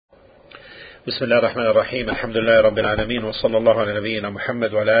بسم الله الرحمن الرحيم الحمد لله رب العالمين وصلى الله على نبينا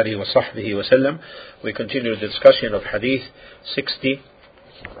محمد وعلى آله وصحبه وسلم. We continue the discussion of Hadith 60,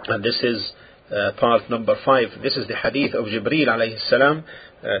 and this is part number 5. This is the Hadith of Jibreel alayhi salam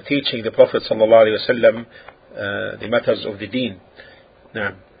teaching the Prophet sallallahu alayhi wasallam the matters of the Deen.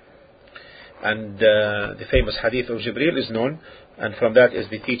 Now, and the famous Hadith of Jibreel is known, and from that is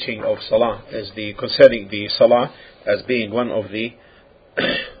the teaching of Salah, as the concerning the Salah as being one of the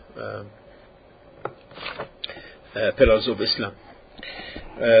pillars of Islam.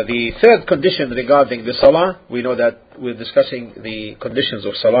 The third condition regarding the Salah, we know that we're discussing the conditions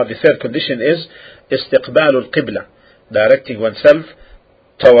of Salah. The third condition is istiqbal al-qibla, directing oneself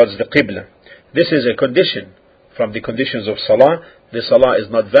towards the qibla. This is a condition from the conditions of Salah. The Salah is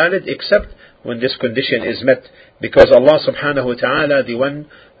not valid except when this condition is met, because Allah subhanahu wa ta'ala, the one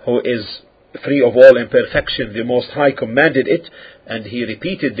who is free of all imperfection, the Most High, commanded it, and He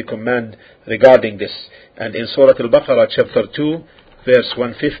repeated the command regarding this. And in Surah Al-Baqarah chapter 2 verse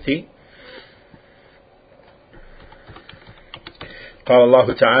 150, قال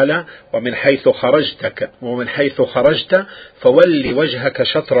الله تعالى ومن حيث خرجت فول وجهك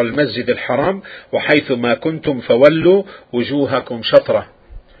شطر المسجد الحرام وحيث ما كنتم فولوا وجوهكم شطره.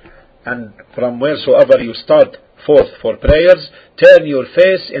 And from wheresoever you start forth for prayers, turn your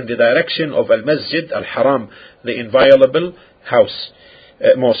face in the direction of Al-Masjid Al-Haram, the inviolable house,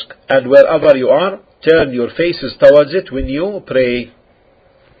 mosque. And wherever you are, turn your faces towards it when you pray.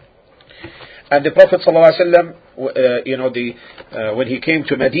 And the Prophet ﷺ, when he came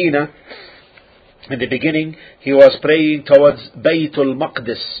to Medina, in the beginning, he was praying towards Baytul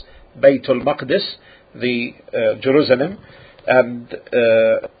Maqdis, the Jerusalem, and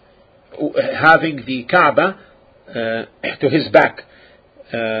having the Kaaba to his back,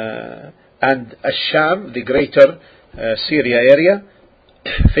 and Ash-Sham, the greater Syria area,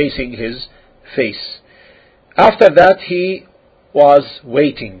 facing his face. After that he was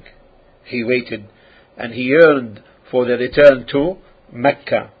waiting. He waited and he yearned for the return to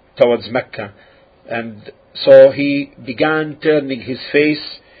Mecca, towards Mecca. And so he began turning his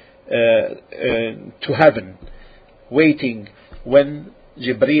face to heaven, waiting when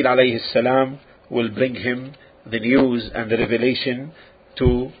Jibreel alayhi salam will bring him the news and the revelation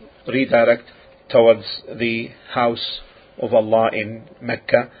to redirect towards the house of Allah in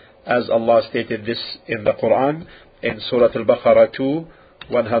Mecca, as Allah stated this in the Quran in Surah Al-Baqarah 2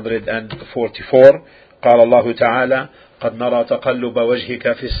 144. قال الله تعالى قد نرى تقلب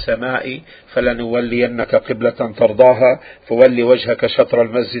وجهك في السماء فلنولينك قبلة ترضاها فول وجهك شطر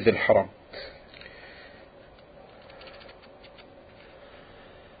المسجد الحرام.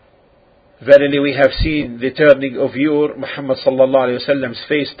 Verily we have seen the turning of your Muhammad sallallahu alayhi wa sallam's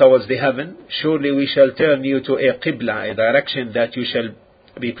face towards the heaven. Surely we shall turn you to a qibla, a direction that you shall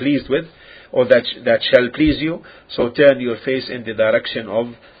be pleased with, or that shall please you. So turn your face in the direction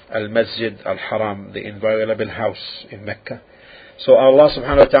of Al-Masjid Al-Haram, the inviolable house in Mecca. So Allah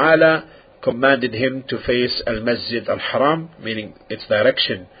subhanahu wa ta'ala commanded him to face Al-Masjid Al-Haram, meaning its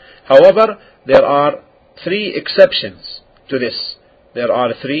direction. However, there are three exceptions to this. The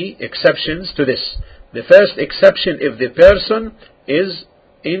first exception, if the person is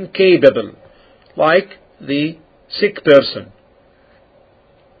incapable, like the sick person,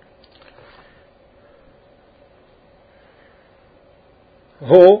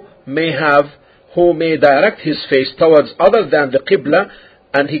 who may direct his face towards other than the Qibla,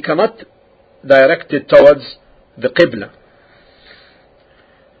 and he cannot direct it towards the Qibla.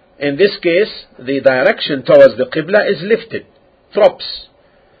 In this case, the direction towards the Qibla is lifted, drops,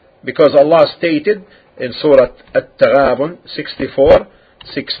 because Allah stated in Surah At-Taghabun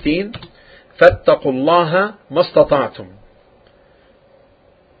 64:16, فَاتَّقُوا اللَّهَ مَا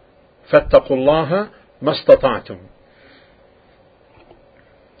اسْتَطَعْتُمْ.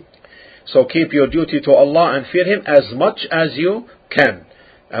 So keep your duty to Allah and fear Him as much as you can.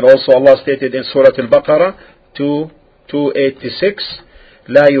 And also Allah stated in Surah Al-Baqarah 286,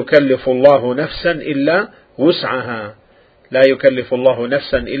 لا يكلف الله نفسا إلا وسعها. لا يكلف الله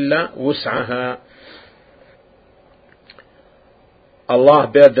نفسا إلا وسعها. Allah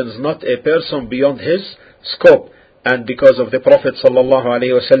burdens not a person beyond his scope. And because of the Prophet sallallahu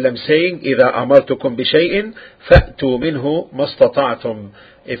alaihi wasallam saying, إذا أمرتكم بشيء فأتوا منه ما استطعتم.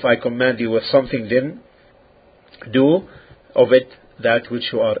 If I command you with something, then do of it that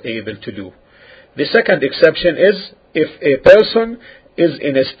which you are able to do. The second exception is if a person is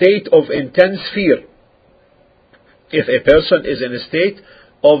in a state of intense fear. If a person is in a state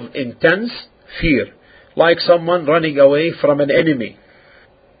of intense fear, like someone running away from an enemy,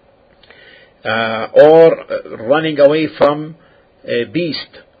 or running away from a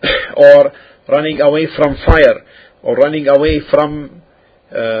beast, or running away from fire, or running away from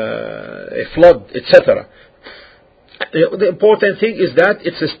a flood, etc. The important thing is that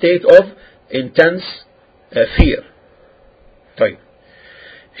it's a state of intense fear.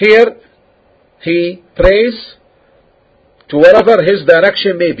 Here he prays to wherever his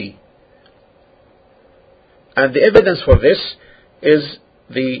direction may be, and the evidence for this is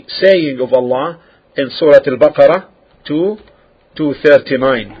the saying of Allah in Surah Al-Baqarah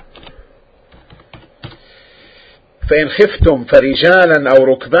 239. فإن خفتم فرجالا أو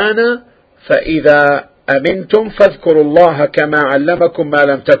ركبانا فإذا أمنتم فاذكروا الله كما علمكم ما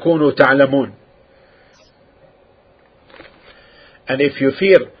لم تكونوا تعلمون. And if you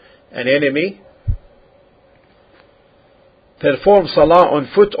fear an enemy, perform salah on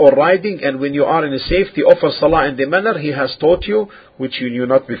foot or riding, and when you are in safety, offer salah in the manner he has taught you, which you knew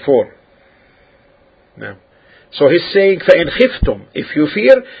not before. Now, so he's saying, فَإِنْ خِفْتُمْ, if you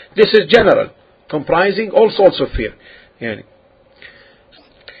fear, this is general, comprising all sorts of fear.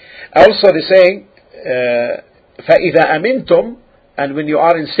 Also the saying, فَإِذَا أَمِنْتُمْ, and when you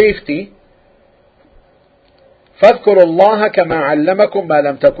are in safety, فَاذْكُرُوا اللَّهَ كَمَا عَلَّمَكُمْ مَا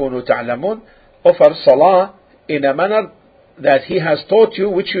لَمْ تَكُونُوا تَعْلَمُونَ, offer salah in a manner that he has taught you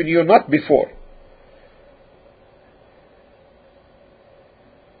which you knew not before.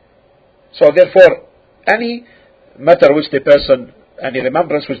 So therefore, any matter which the person, any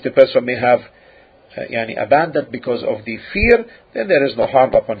remembrance which the person may have abandoned because of the fear, then there is no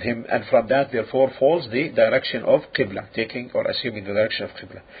harm upon him, and from that therefore falls the direction of Qibla, taking or assuming the direction of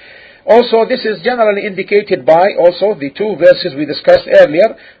Qibla. Also, this is generally indicated by also the two verses we discussed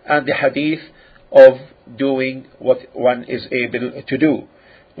earlier and the hadith of doing what one is able to do,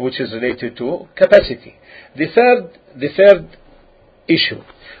 which is related to capacity. The third issue,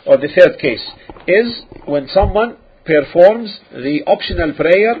 or the third case, is when someone performs the optional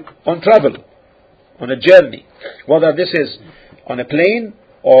prayer on travel, on a journey, whether this is on a plane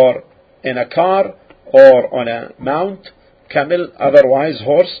or in a car or on a mount, camel, otherwise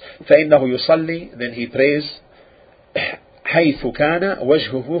horse. فإنه يصلي, then he prays حيث كان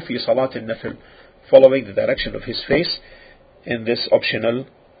وجهه في صلاة النفل, following the direction of his face in this optional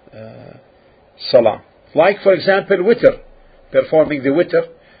salah. Like for example witr, performing the witr,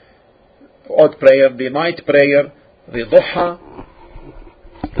 odd prayer, the night prayer, the duha,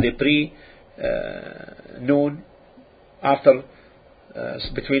 the pre-noon, after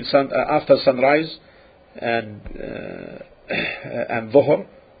after sunrise, and dhuhr,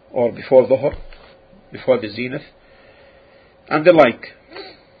 or before dhuhr, before the zenith, and the like.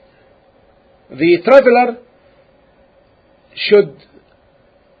 The traveler should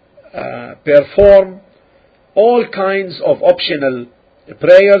perform all kinds of optional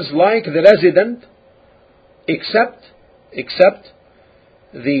prayers like the resident, except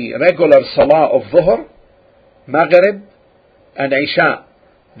the regular salah of dhuhr, maghrib, and isha.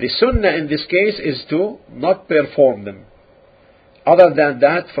 The sunnah in this case is to not perform them. Other than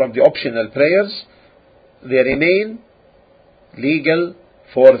that, from the optional prayers, they remain legal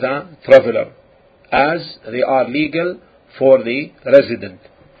for the traveler, as they are legal for the resident.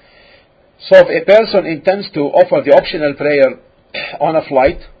 So if a person intends to offer the optional prayer on a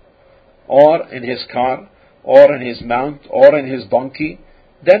flight, or in his car, or in his mount, or in his donkey,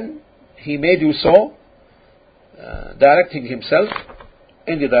 then he may do so, directing himself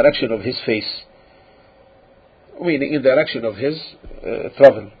in the direction of his face, meaning in the direction of his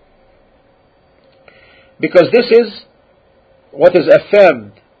travel. Because this is what is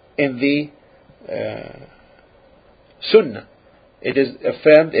affirmed in the Sunnah. It is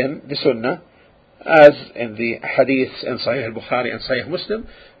affirmed in the Sunnah, as in the hadiths in Sahih al-Bukhari and Sahih Muslim,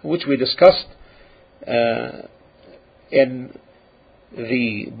 which we discussed in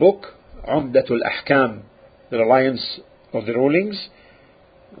the book Umdatul Ahkam, the Reliance of the Rulings,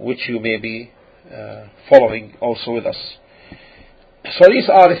 which you may be following also with us. So these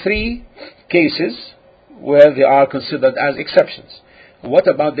are three cases where they are considered as exceptions. What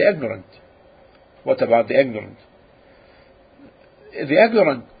about the ignorant? What about the ignorant? The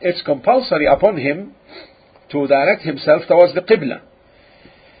ignorant, it's compulsory upon him to direct himself towards the Qibla.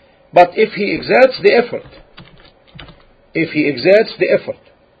 But if he exerts the effort,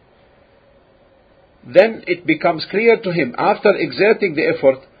 then it becomes clear to him after exerting the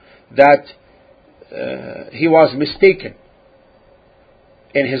effort that he was mistaken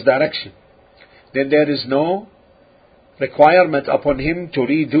in his direction. Then there is no requirement upon him to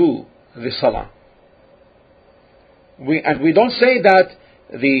redo the salah. We don't say that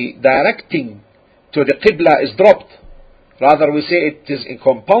the directing to the Qibla is dropped. Rather we say it is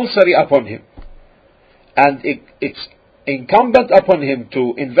compulsory upon him. And it's incumbent upon him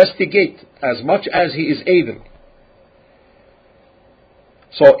to investigate as much as he is able.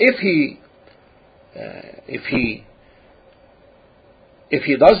 So if he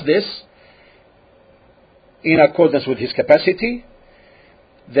does this in accordance with his capacity,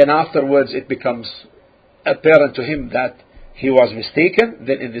 then afterwards it becomes apparent to him that he was mistaken,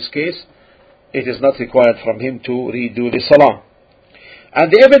 then in this case it is not required from him to redo the salah.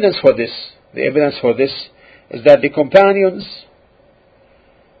 And the evidence for this is that the companions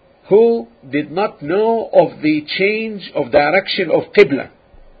who did not know of the change of direction of Qibla,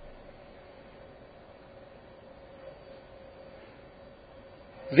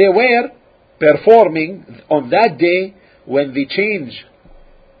 they were performing on that day when the change,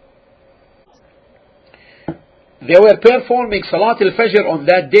 they were performing Salat al-Fajr on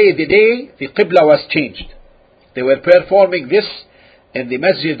that day, the day the Qibla was changed. They were performing this in the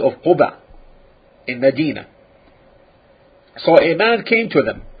Masjid of Quba in Medina. So a man came to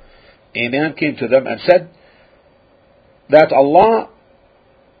them and said that Allah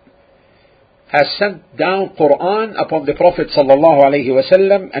has sent down Quran upon the Prophet sallallahu alaihi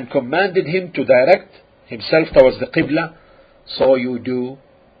wasallam and commanded him to direct himself towards the Qibla, so you do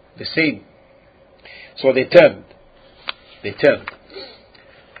the same. So they turned.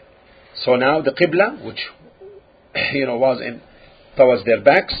 So now the Qibla, which was towards their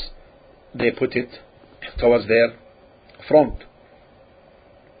backs, they put it towards their front,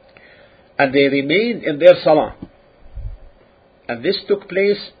 and they remained in their salah. And this took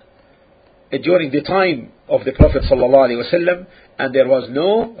place during the time of the Prophet ﷺ, and there was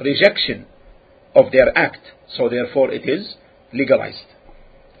no rejection of their act, so therefore it is legalized.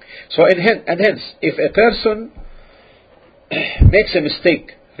 So hence, if a person makes a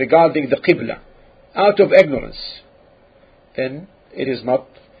mistake regarding the Qibla out of ignorance, then it is not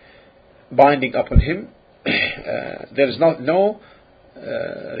binding upon him. There is no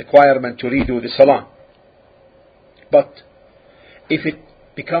requirement to redo the salah. But if it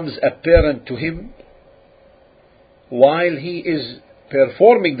becomes apparent to him while he is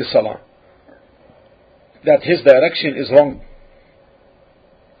performing the salah that his direction is wrong,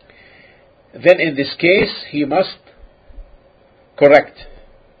 then in this case he must correct.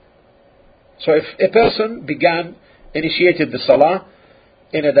 So if a person initiated the salah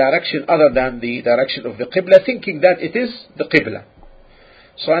in a direction other than the direction of the Qibla, thinking that it is the Qibla,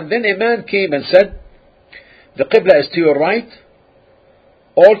 so and then a man came and said the Qibla is to your right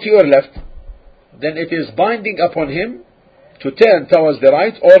or to your left, then it is binding upon him to turn towards the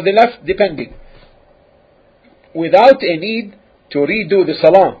right or the left, depending, without a need to redo the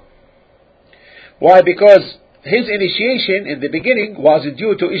salah. Why? Because his initiation in the beginning was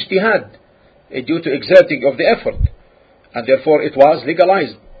due to ijtihad, due to exerting of the effort, and therefore it was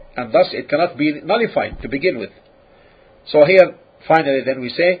legalized, and thus it cannot be nullified to begin with. So here, finally, then we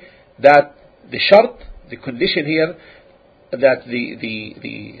say that the shart, the condition here, that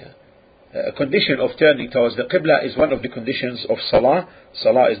the condition of turning towards the Qibla is one of the conditions of Salah.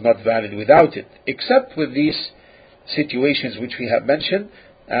 Salah is not valid without it, except with these situations which we have mentioned,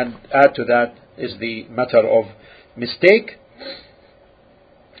 and add to that is the matter of mistake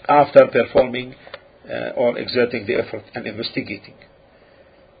after performing or exerting the effort and investigating.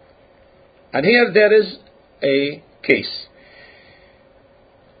 And here there is a case.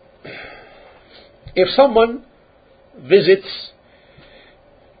 If someone visits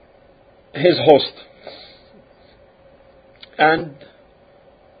his host and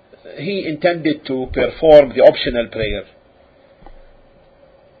he intended to perform the optional prayer,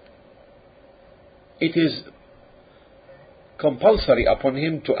 it is compulsory upon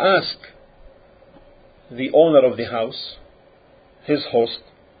him to ask the owner of the house, his host,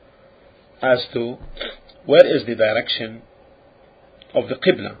 as to where is the direction of the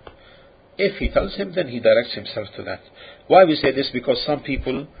Qibla. If he tells him, then he directs himself to that. Why we say this? Because some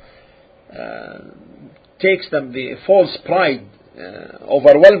people takes them, the false pride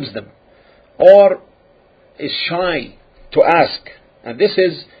overwhelms them, or is shy to ask, and this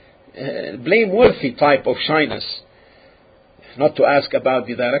is blameworthy type of shyness, not to ask about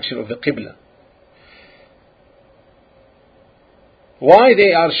the direction of the Qibla. Why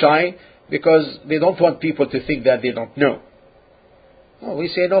they are shy? Because they don't want people to think that they don't know. Oh, we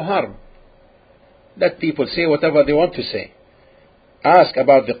say no harm. Let people say whatever they want to say. Ask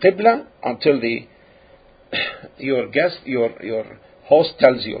about the Qibla until your guest, your host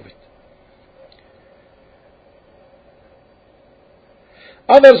tells you of it.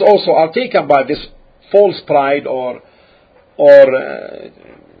 Others also are taken by this false pride or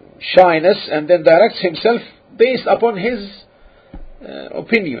shyness, and then directs himself based upon his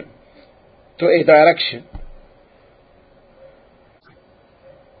opinion to a direction.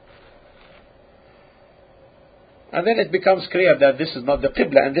 And then it becomes clear that this is not the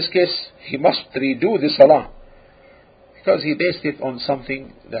Qibla. In this case, he must redo the Salah, because he based it on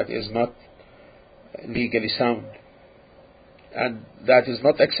something that is not legally sound. And that is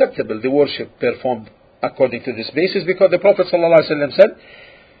not acceptable, the worship performed according to this basis, because the Prophet ﷺ said,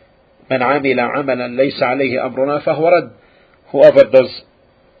 "Man amila amalan laysa alayhi amruna fahuwa rad." Whoever does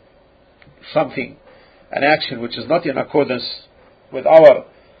something, an action which is not in accordance with our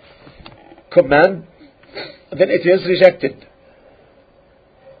command, then it is rejected.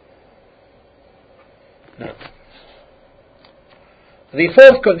 Now, the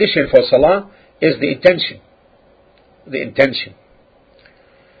fourth condition for Salah is the intention. The intention.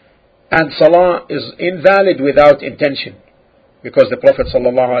 And Salah is invalid without intention, because the Prophet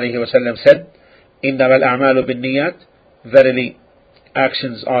ﷺ said, إِنَّمَا الْأَعْمَالُ بِالنِّيَّاتِ, verily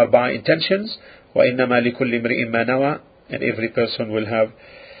actions are by intentions, وَإِنَّمَا لِكُلِّ امْرِئٍ مَّا نَوَى, and every person will have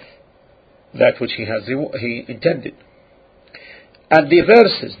that which he intended. And the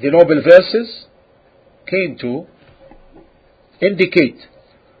verses, the noble verses, came to indicate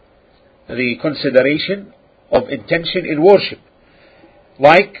the consideration of intention in worship,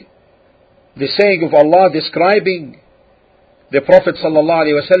 like the saying of Allah describing the Prophet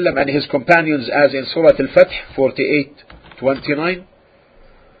ﷺ and his companions, as in Surah Al-Fath 48:29,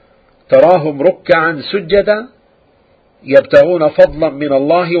 تراهم ركعا سجدا يبتغون فضلا من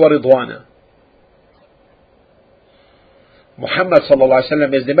الله ورضوانا. Muhammad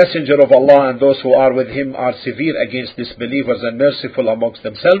ﷺ is the messenger of Allah, and those who are with him are severe against disbelievers and merciful amongst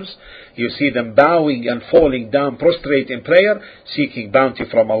themselves. You see them bowing and falling down prostrate in prayer, seeking bounty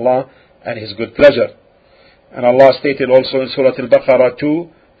from Allah and His good pleasure. And Allah stated also in Surah Al-Baqarah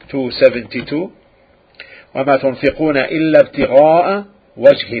 2:272, وَمَا تُنْفِقُونَ إِلَّا ابْتِغَاءَ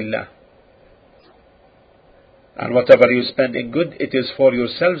وَجْهِ اللَّهِ. And whatever you spend in good, it is for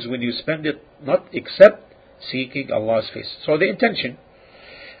yourselves when you spend it, not except seeking Allah's face. So the intention.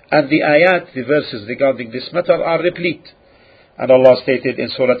 And the ayat, the verses regarding this matter, are replete. And Allah stated in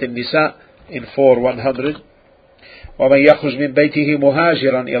Surah An-Nisa in 4:100, وَمَنْ يَخْرُجْ مِنْ بَيْتِهِ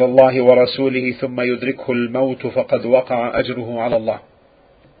مُهَاجِرًا إِلَى اللَّهِ وَرَسُولِهِ ثُمَّ يُدْرِكْهُ الْمَوْتُ فَقَدْ وَقَعَ أَجْرُهُ عَلَى اللَّهِ.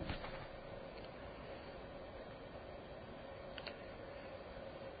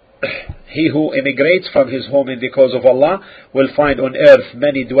 He who emigrates from his home in the cause of Allah will find on earth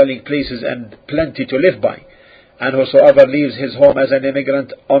many dwelling places and plenty to live by. And whosoever leaves his home as an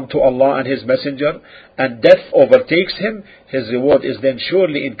immigrant unto Allah and His Messenger, and death overtakes him, his reward is then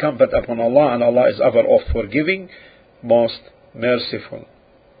surely incumbent upon Allah, and Allah is ever oft forgiving, most merciful.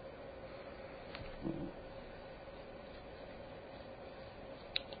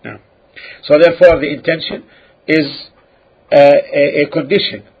 Now, so therefore the intention is a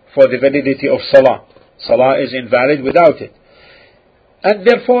condition for the validity of Salah. Salah is invalid without it. And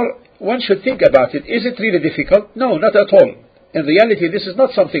therefore, one should think about it. Is it really difficult? No, not at all. In reality, this is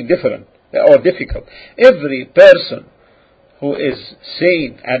not something different or difficult. Every person who is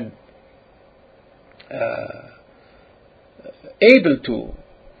sane and able to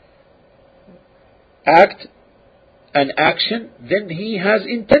act an action, then he has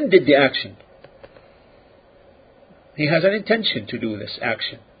intended the action. He has an intention to do this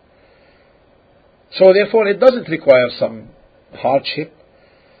action. So therefore it doesn't require some hardship.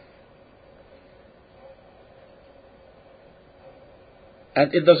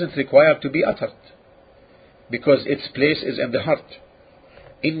 And it doesn't require to be uttered, because its place is in the heart.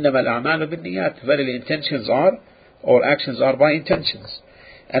 إِنَّمَا الْأَعْمَالُ بِالنِّيَّاتِ, verily intentions are, or actions are by intentions.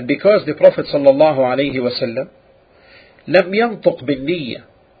 And because the Prophet ﷺ لم ينطق بالنية,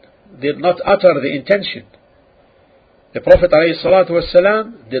 did not utter the intention. The Prophet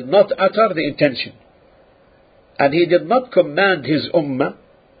ﷺ did not utter the intention, and he did not command his ummah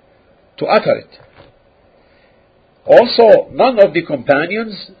to utter it. Also, none of the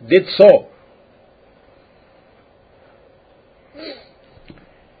companions did so.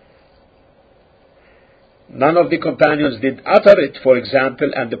 None of the companions did utter it, for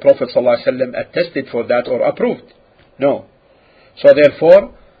example, and the Prophet ﷺ attested for that or approved. No. So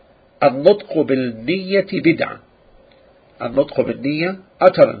therefore, النطق بالنية بدعة. النطق بالنية,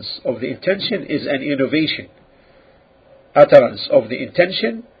 utterance of the intention, is an innovation. Utterance of the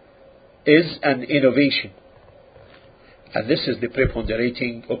intention is an innovation. And this is the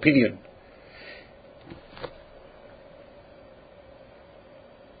preponderating opinion.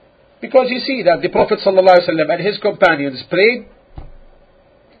 Because you see that the Prophet ﷺ and his companions prayed,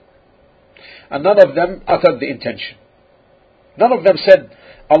 and none of them uttered the intention. None of them said,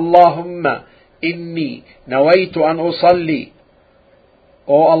 Allahumma inni nawaitu an usalli.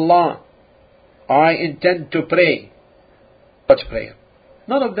 O Allah, I intend to pray. Such prayer.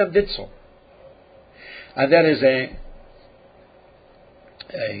 None of them did so. And there is a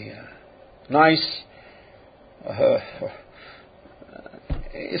nice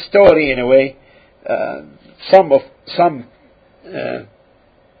story in a way. Some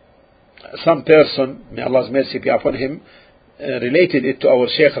person, may Allah's mercy be upon him, related it to our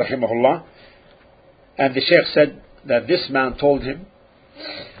Shaykh rahimahullah, and the Shaykh said that this man told him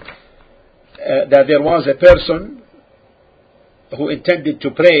that there was a person who intended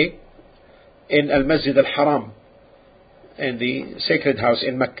to pray in Al-Masjid Al-Haram, in the sacred house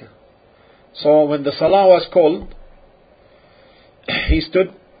in Mecca. So when the Salah was called, he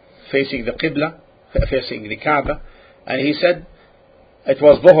stood facing the Qibla, facing the Kaaba, and he said, it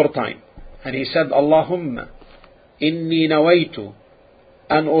was Dhuhr time, and he said, Allahumma inni nawaitu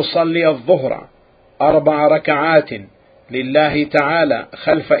an usalli al-dhuhra arba'a raka'atin lillahi ta'ala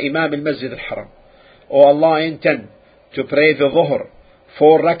khalfa imam al-Masjid Al-Haram. O Allah, I intend to pray the Dhuhr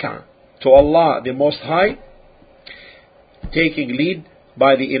 4 rak'ah to Allah the Most High, taking lead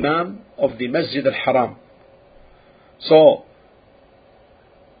by the Imam of the Masjid Al-Haram. So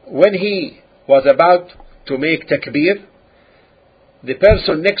when he was about to make takbir, the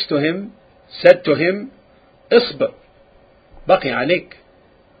person next to him said to him, Isbir, baqi alik,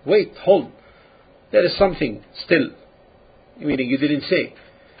 wait, hold, there is something still, meaning you didn't say.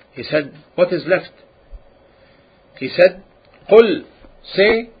 He said, what is left? He said, Qul,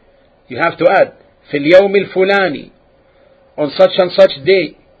 say, you have to add, في اليوم الفلاني, on such and such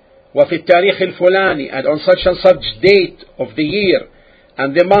day, وفي التاريخ الفلاني, and on such and such date of the year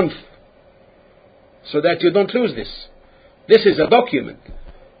and the month, so that you don't lose this. This is a document.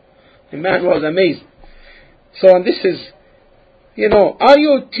 The man was amazed. So, and this is, are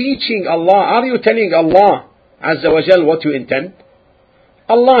you teaching Allah? Are you telling Allah Azza wa Jal what you intend?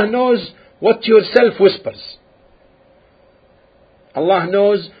 Allah knows what yourself whispers. Allah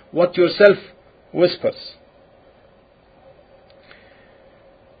knows what yourself whispers.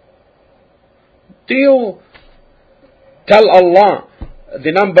 Do you tell Allah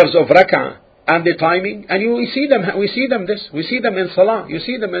the numbers of rak'ah and the timing? And we see them in Salah. You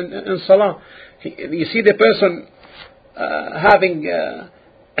see them in Salah. You see the person having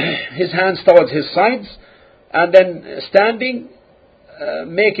his hands towards his sides, and then standing,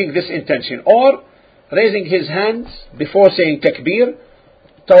 making this intention, or raising his hands before saying takbir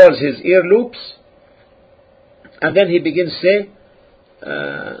towards his ear loops, and then he begins to say,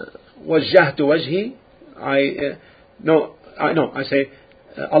 وجهت وجهي, I say,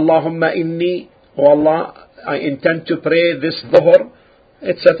 Allahumma inni, O Allah, I intend to pray this dhuhr,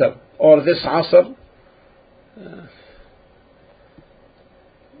 etc., or this asr,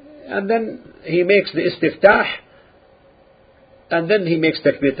 and then he makes the istiftah, and then he makes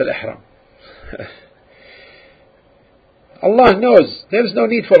takbirat al-ihram. Allah knows. There is no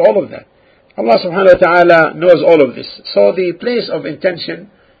need for all of that. Allah subhanahu wa ta'ala knows all of this. So the place of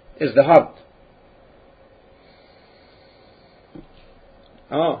intention is the heart.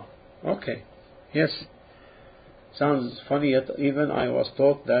 Oh, okay. Yes. Sounds funny, yet even I was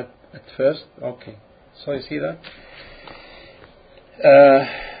taught that at first. Okay. So you see that?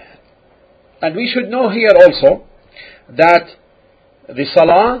 And we should know here also that the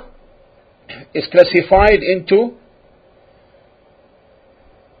Salah is classified into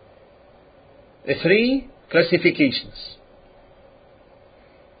 3 classifications.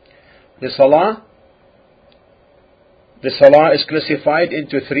 The Salah is classified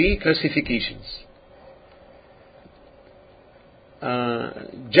into 3 classifications.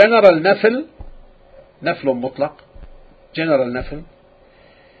 General nafil, nafl mutlaq, general nafil.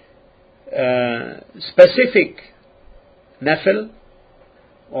 Specific nafil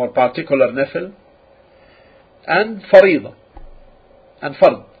or particular nafil, and farida and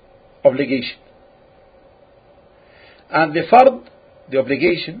fard, obligation. And the fard, the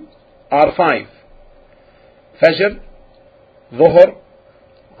obligation, are 5: Fajr, Dhuhr,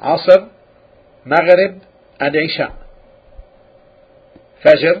 Asr, Maghrib, and Isha.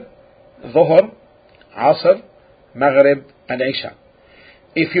 Fajr, Dhuhr, Asr, Maghrib, and Isha.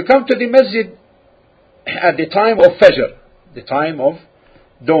 If you come to the masjid at the time of Fajr, the time of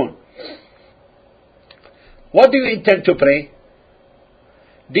dawn, what do you intend to pray?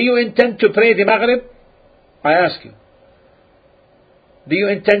 Do you intend to pray the Maghrib? I ask you. Do you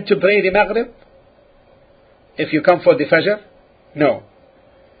intend to pray the Maghrib if you come for the Fajr? No.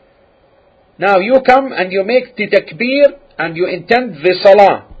 Now you come and you make the takbir and you intend the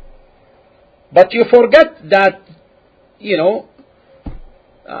Salah, but you forget that,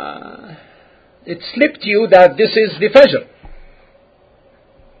 it slipped you that this is the Fajr.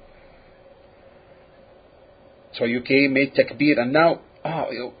 So you came, made takbir, and now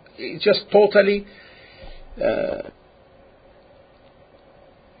you just totally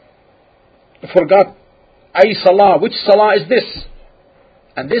forgot, ay salah, which salah is this?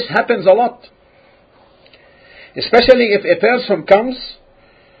 And this happens a lot. Especially if a person comes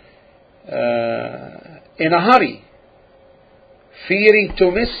in a hurry, fearing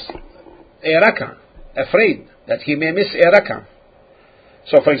to miss a rak'ah, afraid that he may miss a rak'ah.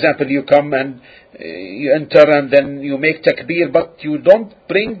 So for example, you come and you enter and then you make takbir, but you don't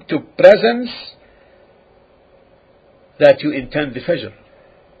bring to presence that you intend the fajr.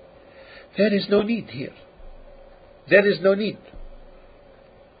 There is no need here. There is no need.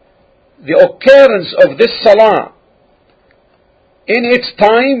 The occurrence of this salah in its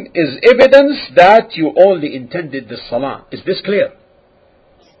time is evidence that you only intended the salah. Is this clear?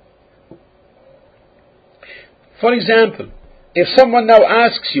 For example, if someone now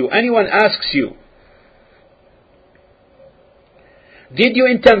asks you, anyone asks you, did you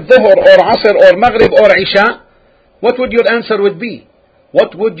intend dhuhr or asr or maghrib or isha? What would your answer would be?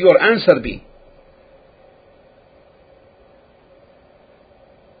 What would your answer be?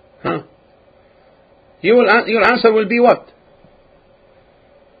 Huh? Your answer will be what?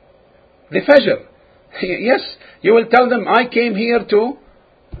 The fajr. Yes, you will tell them, I came here to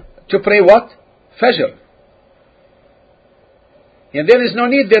pray what? Fajr. And there is no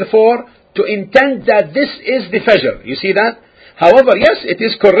need, therefore, to intend that this is the fajr. You see that? However, yes, it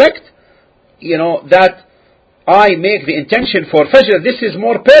is correct, that I make the intention for fajr. This is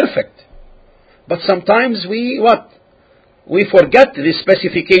more perfect. But sometimes we forget the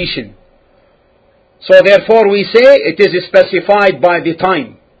specification. So therefore we say it is specified by the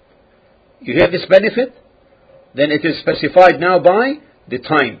time. You hear this benefit? Then it is specified now by the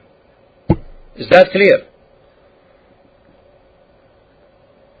time. Is that clear?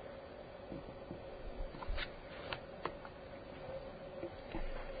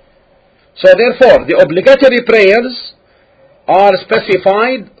 So therefore, the obligatory prayers are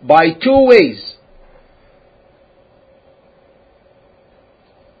specified by two ways.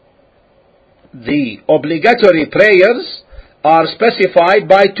 The obligatory prayers are specified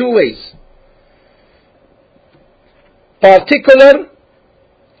by two ways. Particular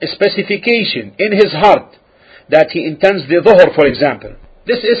specification in his heart that he intends the dhuhr, for example.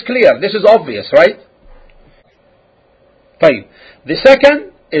 This is clear, this is obvious, right? Fine. The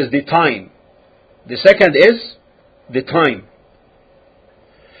second is the time. The second is the time.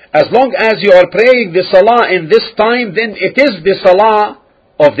 As long as you are praying the salah in this time, then it is the salah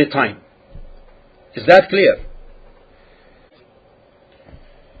of the time. Is that clear?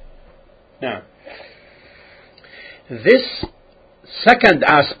 Now, this second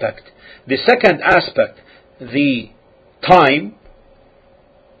aspect, the time,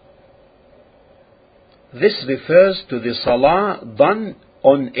 this refers to the salah done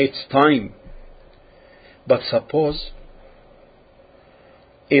on its time. But suppose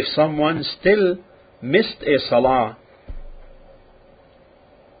if someone still missed a salah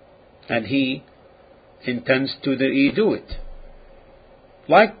and he intends to redo it,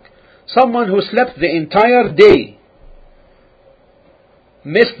 like someone who slept the entire day,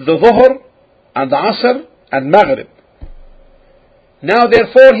 missed the dhuhr and the asr and maghrib. Now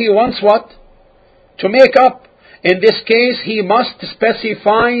therefore he wants what? To make up. In this case he must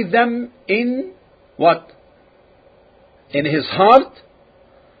specify them in what? In his heart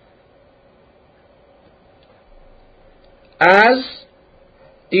as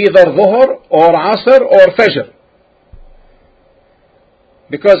either dhuhr or asr or fajr.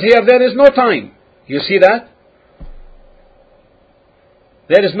 Because here there is no time. You see that?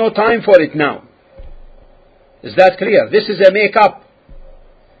 There is no time for it now. Is that clear? This is a make-up.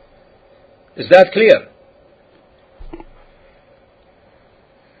 Is that clear?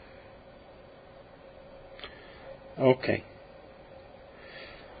 Okay.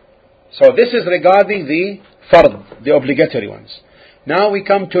 So this is regarding the fard, the obligatory ones. Now we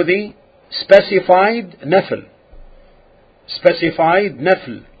come to the specified nafil. Specified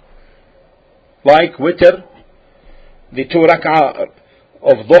nafil. Like witr, the 2 rak'ah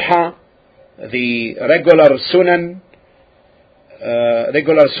of duha, the regular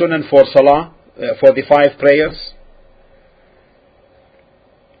sunan for salah, for the 5 prayers.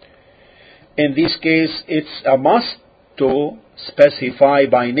 In this case, it's a must to specify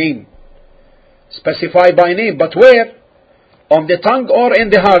by name. Specify by name, but where? On the tongue or in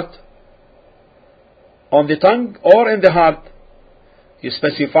the heart? On the tongue or in the heart? You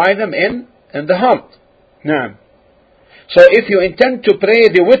specify them in the heart. Now, so if you intend to pray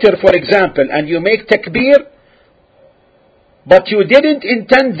the witr, for example, and you make takbir, but you didn't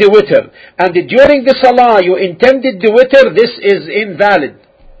intend the witr, and during the salah you intended the witr, this is invalid.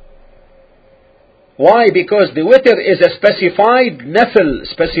 Why? Because the witr is a specified nafil,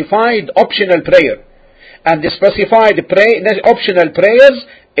 specified optional prayer. And the specified optional prayers,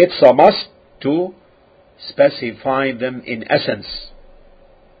 it's a must to specify them in essence.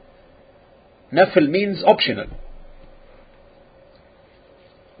 Nafil means optional.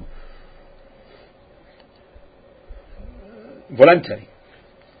 Voluntary.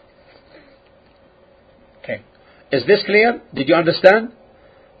 Okay. Is this clear? Did you understand?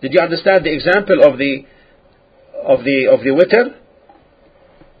 Did you understand the example of the witr?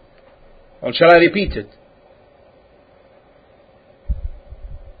 Or shall I repeat it?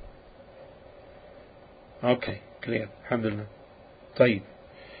 Okay, clear. Alhamdulillah. طيب.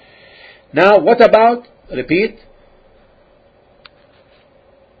 Now, what about, repeat?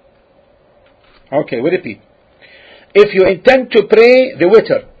 Okay, we repeat. If you intend to pray the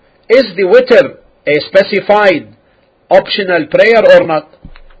witr, is the witr a specified optional prayer or not?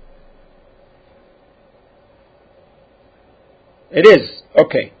 It is.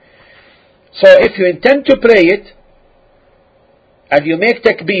 Okay. So if you intend to pray it, and you make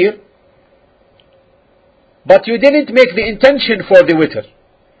takbir, but you didn't make the intention for the witr,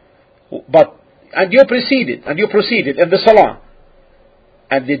 and you proceeded in the salah,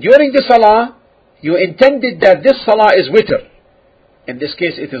 and during the salah, you intended that this salah is witr. In this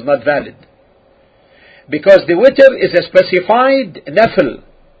case, it is not valid. Because the witr is a specified nafil.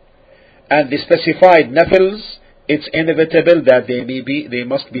 And the specified nafils, it's inevitable that they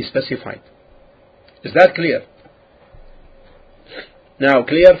must be specified. Is that clear? Now,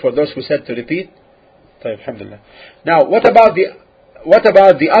 clear for those who said to repeat? Alhamdulillah. Now, what about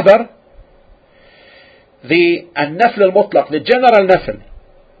the other? The an-nafl al-mutlaq, the general nafil.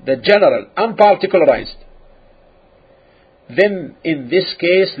 The general, unparticularized. Then in this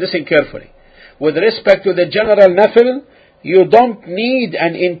case, listen carefully. With respect to the general nafil, you don't need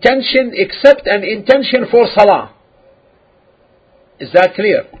an intention except an intention for salah. Is that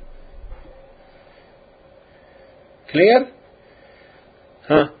clear? Clear?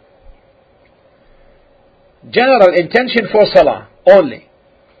 Huh? General intention for salah only.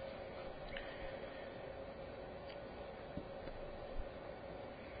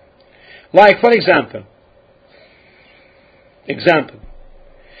 Like, for example, a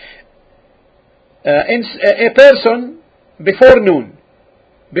person before noon,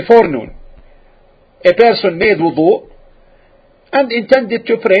 a person made wudu and intended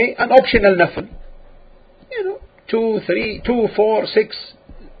to pray an optional nafil. 2, 3, 2, 4, 6.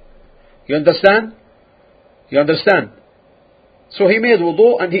 You understand? So he made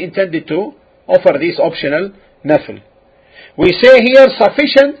wudu and he intended to offer this optional nafil. We say here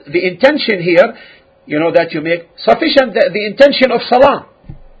sufficient, the intention here, that you make, sufficient the intention of salah.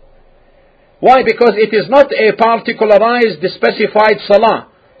 Why? Because it is not a particularized, specified salah.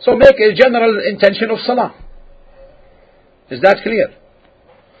 So make a general intention of salah. Is that clear?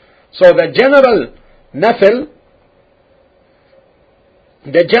 So the general nafil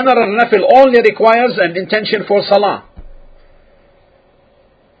only requires an intention for salah.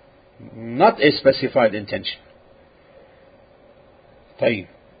 Not a specified intention. طيب.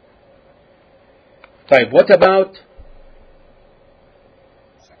 What about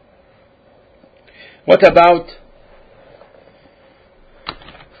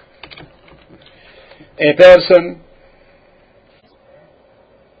a person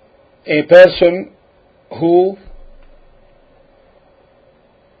who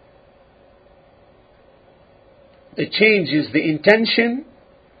changes the intention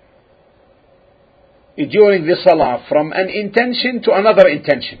during the salah from an intention to another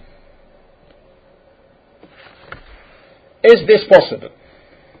intention? Is this possible?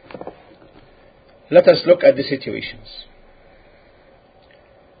 Let us look at the situations.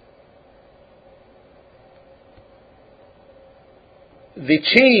 The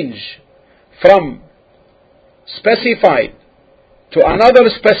change from specified to another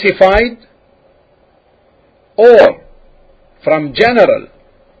specified, or from general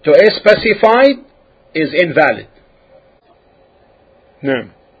to a specified, is invalid. Now,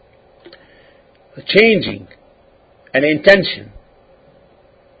 changing an intention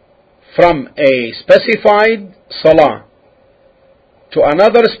from a specified salah to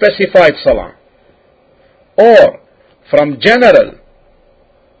another specified salah, or from general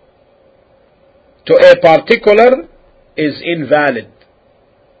to a particular, is invalid.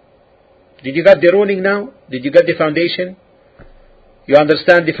 Did you get the ruling now? Did you get the foundation? You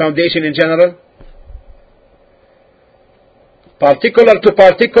understand the foundation in general? Particular to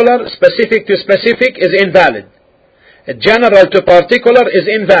particular, specific to specific is invalid. General to particular is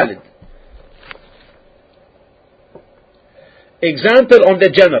invalid. Example on the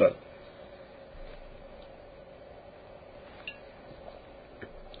general.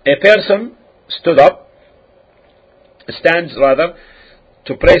 A person stands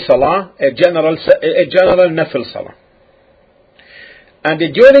to pray salah, a general nafil salah. And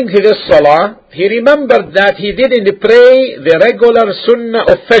during his salah, he remembered that he didn't pray the regular sunnah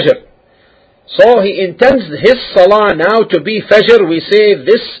of Fajr. So he intends his salah now to be Fajr. We say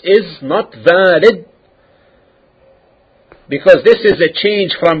this is not valid, because this is a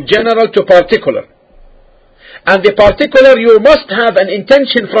change from general to particular. And the particular, you must have an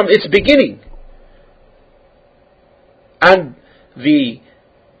intention from its beginning. And the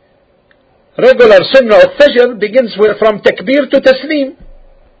regular sunnah of Fajr begins from takbir to taslim.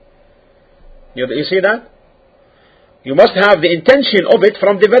 You see that? You must have the intention of it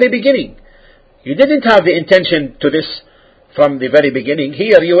from the very beginning. You didn't have the intention to this from the very beginning.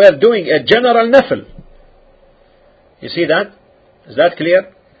 Here you are doing a general nafil. You see that? Is that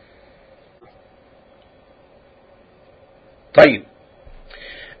clear? طيب.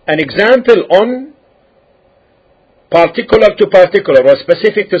 An example on particular to particular or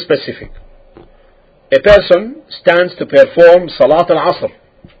specific to specific. A person stands to perform Salat al-Asr.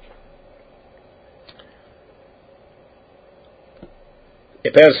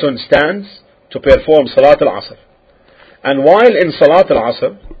 A person stands to perform Salat al-Asr. And while in Salat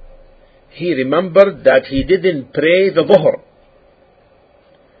al-Asr, he remembered that he didn't pray the Dhuhr.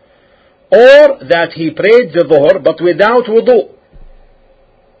 Or that he prayed the Dhuhr but without wudu.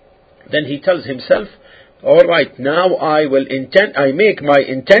 Then he tells himself, alright, now I make my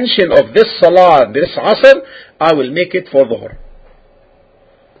intention of this Salah, this Asr, I will make it for Dhuhr.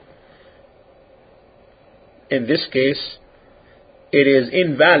 In this case, it is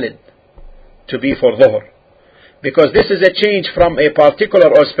invalid to be for Dhuhr, because this is a change from a particular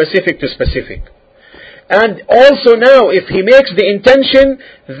or specific to specific. And also now, if he makes the intention,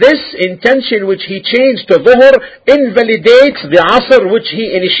 this intention which he changed to Dhuhr invalidates the Asr which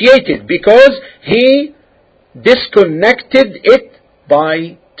he initiated, because he disconnected it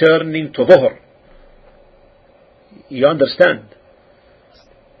by turning to Dhuhr. You understand?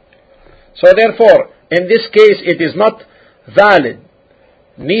 So therefore, in this case, it is not valid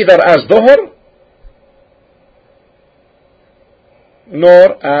neither as Dhuhr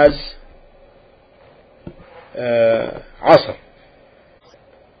nor as Asr.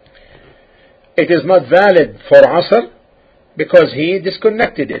 It is not valid for Asr because he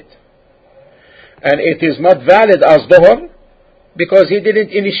disconnected it. And it is not valid as Dhuhr because he didn't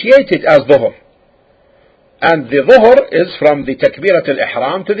initiate it as Dhuhr. And the Dhuhr is from the Takbirat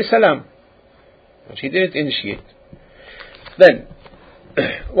al-Ihram to the Salam, which he didn't initiate. Then,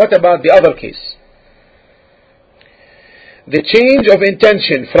 what about the other case? The change of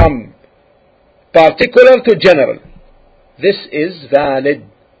intention from particular to general. This is valid.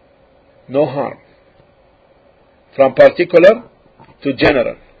 No harm. From particular to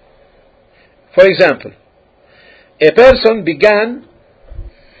general. For example, a person began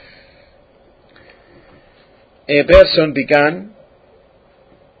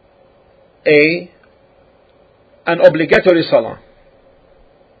an obligatory salah.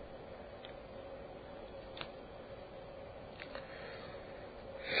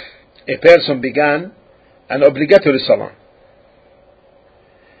 A person began an obligatory salah.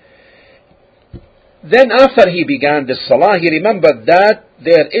 Then after he began the salah, he remembered that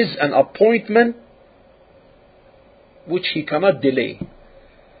there is an appointment which he cannot delay.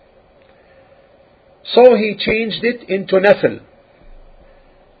 So he changed it into nafil.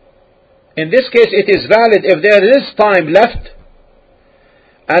 In this case, it is valid if there is time left,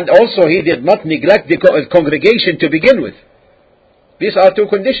 and also he did not neglect the congregation to begin with. These are two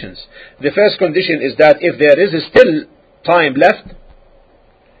conditions. The first condition is that if there is still time left.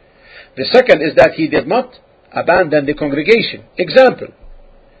 The second is that he did not abandon the congregation. Example,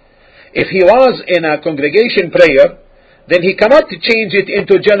 if he was in a congregation prayer, then he cannot change it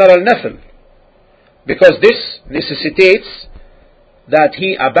into general nafil, because this necessitates that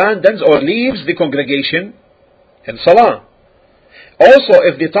he abandons or leaves the congregation in salah. Also,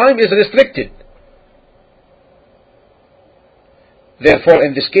 if the time is restricted, therefore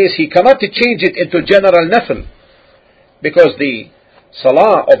in this case he cannot change it into general nafil, because the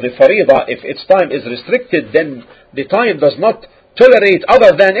salah of the faridah, if its time is restricted, then the time does not tolerate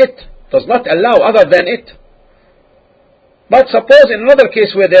other than it, does not allow other than it. But suppose in another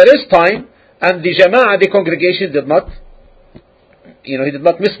case where there is time and the jama'ah, the congregation did not, he did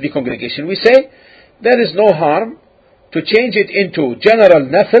not miss the congregation, we say there is no harm to change it into general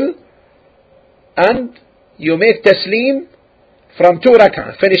nafil, and you make taslim from 2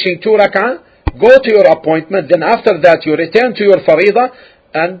 rak'ah, finishing 2 rak'ah, go to your appointment, then after that you return to your faridah,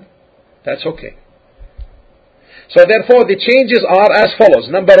 and that's okay. So therefore the changes are as follows.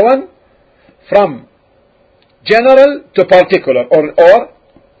 Number one, from general to particular or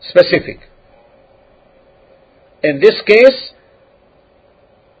specific. In this case,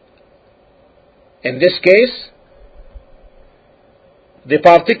 the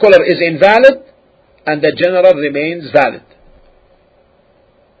particular is invalid and the general remains valid.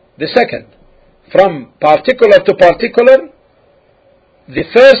 The second, from particular to particular, the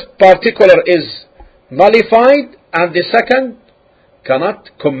first particular is nullified and the second cannot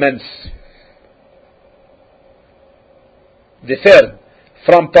commence. The third,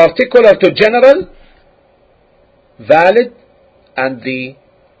 from particular to general, valid and the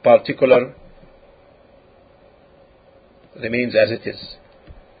particular remains as it is.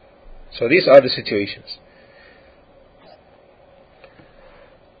 So these are the situations.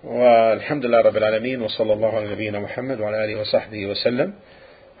 والحمد لله رب العالمين وصلى الله على نبينا محمد وعلى آله وصحبه وسلم.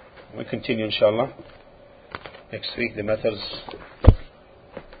 We continue inshallah next week the matters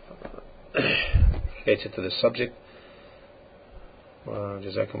related to this subject.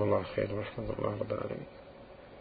 وجزاكم الله خير ورحمة الله رب العالمين.